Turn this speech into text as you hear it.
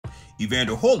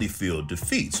Evander Holyfield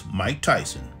defeats Mike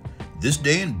Tyson. This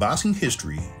day in boxing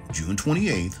history, June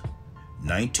 28,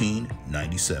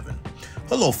 1997.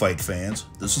 Hello, fight fans.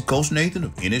 This is Coach Nathan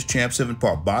of NS Champ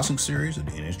 7-part boxing series at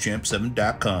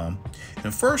nschamp7.com.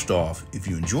 And first off, if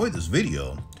you enjoyed this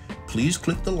video, please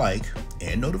click the like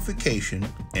and notification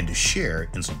and to share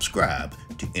and subscribe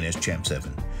to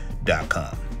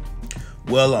nschamp7.com.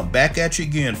 Well, I'm back at you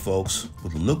again, folks,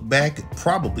 with a look back at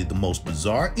probably the most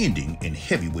bizarre ending in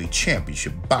heavyweight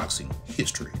championship boxing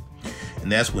history.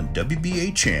 And that's when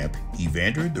WBA champ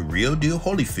Evander the Real Deal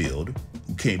Holyfield,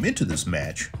 who came into this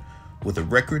match with a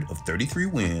record of 33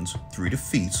 wins, 3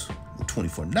 defeats, with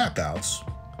 24 knockouts,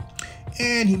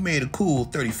 and he made a cool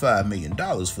 $35 million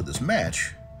for this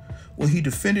match. Well, he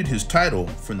defended his title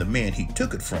from the man he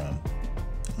took it from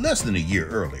less than a year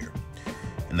earlier.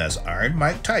 And that's Iron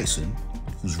Mike Tyson,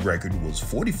 whose record was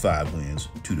 45 wins,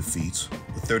 2 defeats,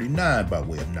 with 39 by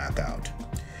way of knockout.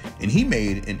 And he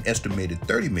made an estimated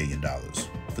 $30 million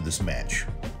for this match.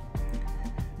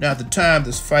 Now, at the time,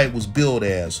 this fight was billed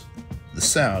as The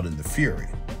Sound and the Fury,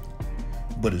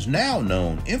 but is now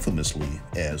known infamously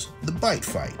as the Bite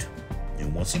Fight.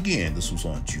 And once again, this was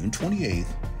on June 28,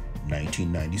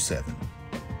 1997.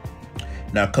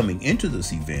 Now, coming into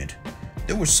this event,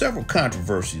 there were several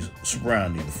controversies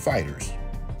surrounding the fighters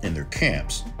and their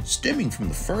camps, stemming from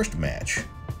the first match,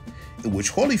 in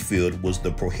which Holyfield was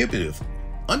the prohibitive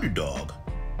underdog,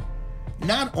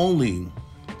 not only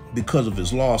because of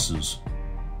his losses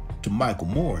to Michael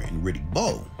Moore and Riddick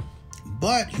Bowe,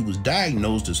 but he was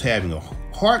diagnosed as having a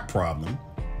heart problem,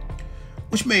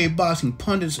 which made boxing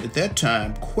pundits at that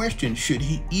time question should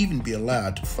he even be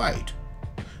allowed to fight.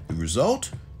 The result?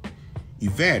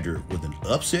 Evander with an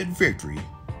upset victory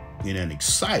in an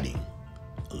exciting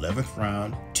 11th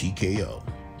round TKO.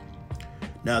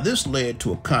 Now, this led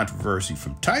to a controversy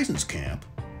from Tyson's camp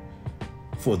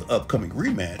for the upcoming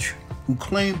rematch, who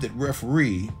claimed that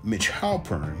referee Mitch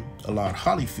Halpern allowed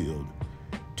Holyfield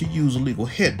to use illegal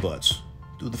headbutts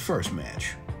through the first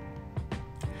match.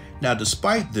 Now,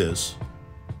 despite this,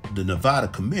 the Nevada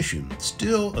Commission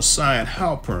still assigned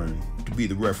Halpern to be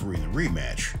the referee in the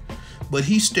rematch, but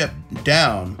he stepped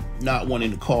down, not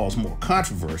wanting to cause more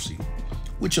controversy,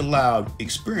 which allowed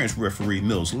experienced referee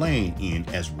Mills Lane in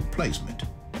as a replacement.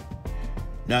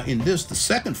 Now, in this, the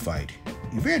second fight,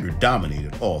 Evander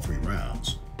dominated all 3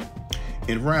 rounds.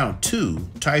 In round 2,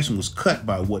 Tyson was cut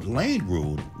by what Lane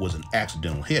ruled was an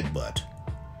accidental headbutt.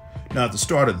 Now, at the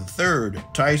start of the third,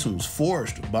 Tyson was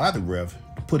forced by the ref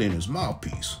to put in his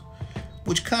mouthpiece,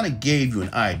 which kind of gave you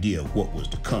an idea of what was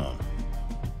to come.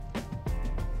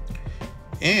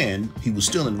 And he was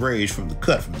still enraged from the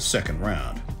cut from the second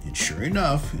round. And sure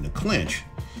enough, in a clinch,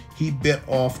 he bit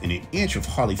off an inch of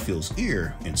Holyfield's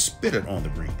ear and spit it on the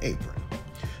ring apron.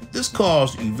 This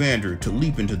caused Evander to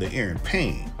leap into the air in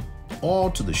pain,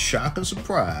 all to the shock and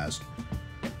surprise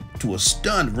to a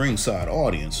stunned ringside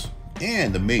audience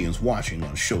and the millions watching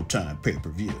on Showtime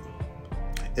pay-per-view,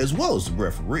 as well as the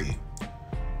referee,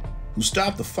 who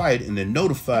stopped the fight and then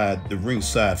notified the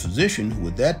ringside physician, who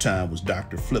at that time was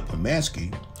Dr. Flip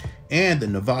Hamansky, and the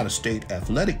Nevada State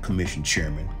Athletic Commission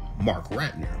chairman, Mark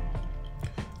Ratner,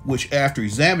 which, after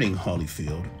examining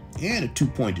Holyfield and a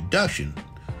 2-point deduction,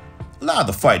 allowed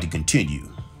the fight to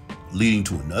continue, leading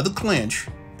to another clinch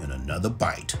and another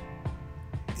bite.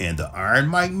 And the Iron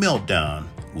Mike meltdown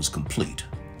was complete.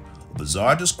 A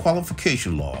bizarre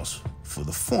disqualification loss for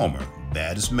the former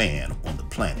baddest man on the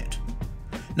planet.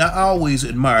 Now, I always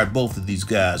admired both of these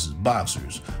guys as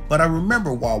boxers, but I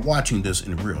remember while watching this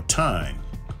in real time,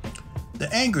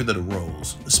 the anger that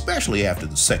arose, especially after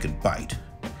the second bite.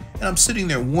 And I'm sitting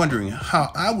there wondering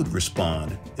how I would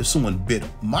respond if someone bit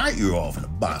my ear off in a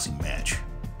boxing match.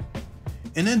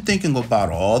 And then thinking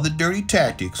about all the dirty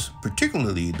tactics,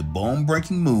 particularly the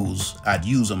bone-breaking moves I'd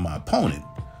use on my opponent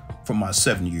from my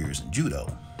 7 years in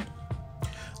judo.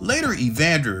 Later,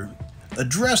 Evander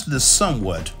addressed this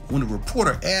somewhat when a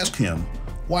reporter asked him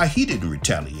why he didn't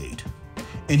retaliate.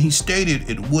 And he stated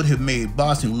it would have made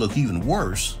boxing look even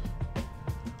worse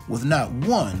with not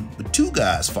 1, but 2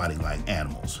 guys fighting like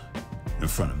animals in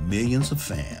front of millions of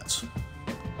fans.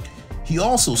 He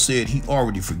also said he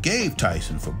already forgave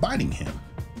Tyson for biting him.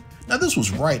 Now, this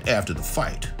was right after the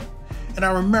fight, and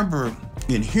I remember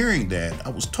in hearing that, I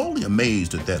was totally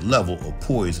amazed at that level of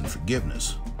poise and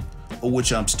forgiveness, of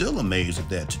which I'm still amazed at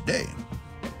that today.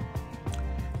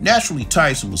 Naturally,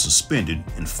 Tyson was suspended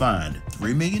and fined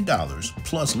 $3 million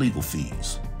plus legal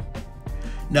fees.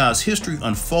 Now, as history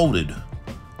unfolded,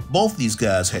 both these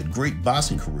guys had great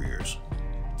boxing careers,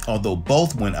 although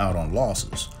both went out on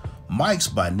losses. Mike's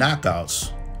by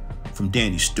knockouts from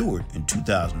Danny Stewart in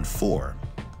 2004,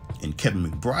 and Kevin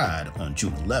McBride on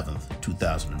June 11,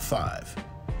 2005.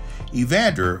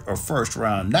 Evander, a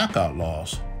first-round knockout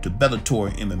loss to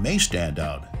Bellator MMA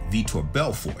standout Vitor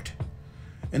Belfort,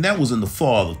 and that was in the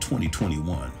fall of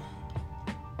 2021.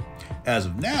 As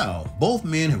of now, both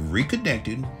men have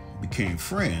reconnected, became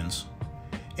friends,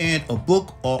 and a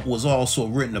book was also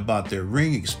written about their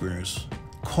ring experience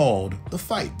called The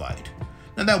Fight Bite.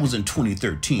 Now that was in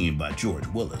 2013 by George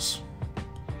Willis.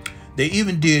 They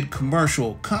even did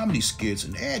commercial comedy skits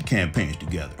and ad campaigns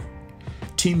together,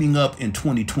 teaming up in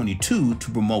 2022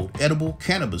 to promote edible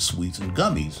cannabis sweets and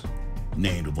gummies,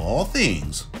 named of all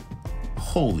things,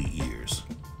 Holy Ears.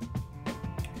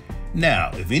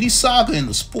 Now, if any saga in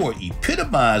the sport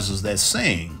epitomizes that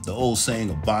saying, the old saying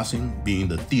of boxing being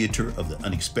the theater of the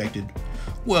unexpected,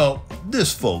 well,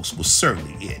 this, folks, was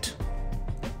certainly it.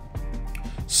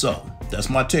 So, that's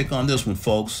my take on this one,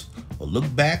 folks. A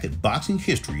look back at boxing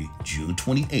history, June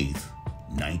 28,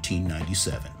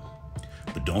 1997.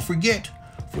 But don't forget,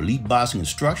 for elite boxing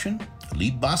instruction,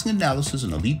 elite boxing analysis,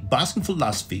 and elite boxing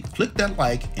philosophy, click that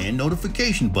like and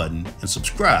notification button and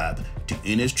subscribe to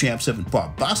NS Champ 7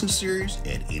 Part Boxing Series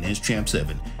at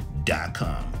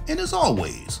nschamp7.com. And as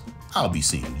always, I'll be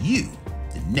seeing you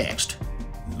the next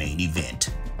main event.